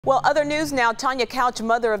Well, other news now. Tanya Couch,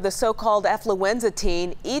 mother of the so-called affluenza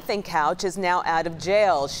teen, Ethan Couch, is now out of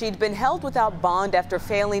jail. She'd been held without bond after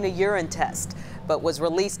failing a urine test, but was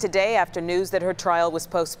released today after news that her trial was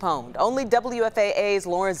postponed. Only WFAA's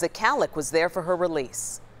Lauren Zakalik was there for her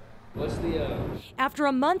release. After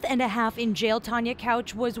a month and a half in jail, Tanya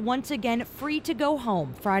Couch was once again free to go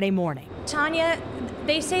home Friday morning. Tanya,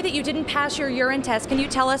 they say that you didn't pass your urine test. Can you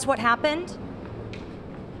tell us what happened?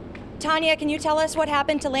 Tanya, can you tell us what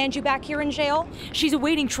happened to land you back here in jail? She's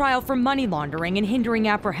awaiting trial for money laundering and hindering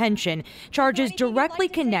apprehension, charges directly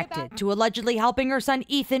connected to allegedly helping her son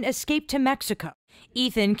Ethan escape to Mexico.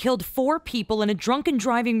 Ethan killed 4 people in a drunken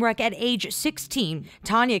driving wreck at age 16.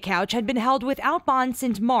 Tanya Couch had been held without bond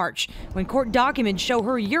since March, when court documents show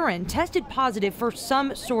her urine tested positive for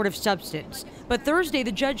some sort of substance. But Thursday,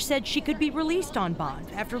 the judge said she could be released on bond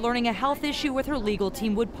after learning a health issue with her legal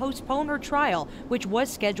team would postpone her trial, which was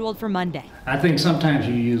scheduled for Monday. I think sometimes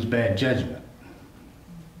you use bad judgment.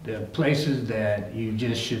 There are places that you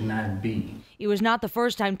just should not be. It was not the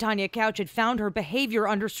first time Tanya Couch had found her behavior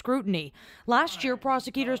under scrutiny. Last year,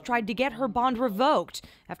 prosecutors tried to get her bond revoked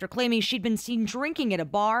after claiming she'd been seen drinking at a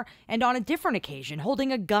bar and on a different occasion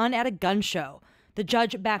holding a gun at a gun show. The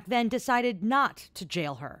judge back then decided not to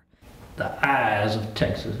jail her. The eyes of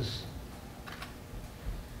Texas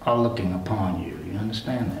are looking upon you. You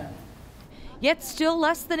understand that? Yet still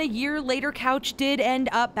less than a year later, Couch did end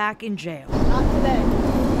up back in jail. Not today.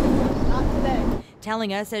 Not today.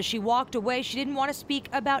 Telling us as she walked away she didn't want to speak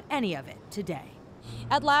about any of it today.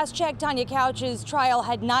 At last check, Tanya Couch's trial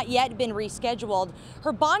had not yet been rescheduled.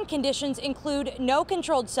 Her bond conditions include no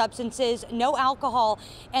controlled substances, no alcohol,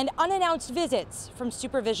 and unannounced visits from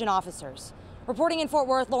supervision officers. Reporting in Fort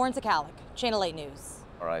Worth, Lauren Zakalik, Channel 8 News.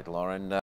 All right, Lauren.